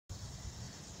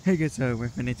Hey guys, we're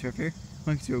Finance here.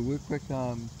 Welcome to a real quick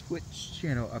Twitch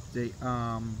channel update.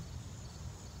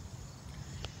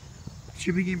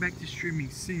 Should be getting back to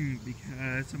streaming soon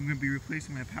because I'm going to be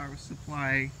replacing my power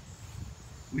supply,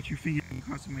 which you're thinking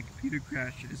causing my computer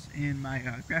crashes, and my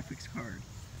graphics card.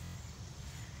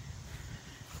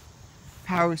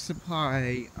 Power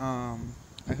supply,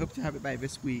 I hope to have it by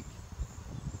this week.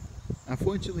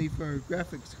 Unfortunately for a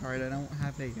graphics card, I don't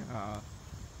have a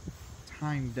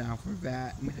time down for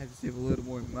that. I'm going to have to save a little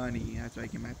more money after I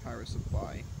get my power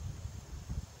supply.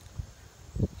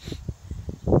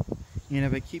 And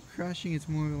if I keep crashing, it's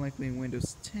more likely a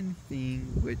Windows 10 thing,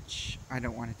 which I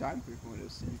don't want to die for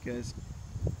Windows 10 because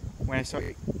when I start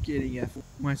getting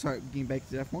back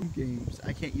to F1 games,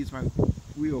 I can't use my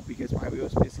wheel because my wheel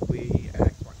is basically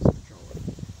an Xbox controller.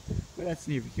 But that's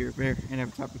neither here nor there, and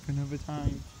I've topic for another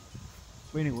time.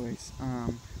 So anyways,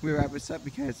 we wrap this up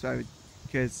because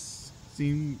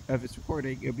soon of this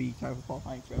recording it'll be time for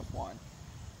qualifying for F1.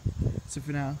 So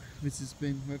for now, this has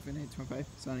been Weapon 825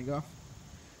 signing off.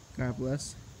 God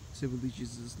bless, civil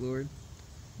Jesus is Lord,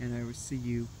 and I will see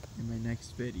you in my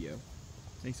next video.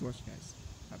 Thanks for watching, guys.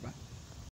 Bye bye.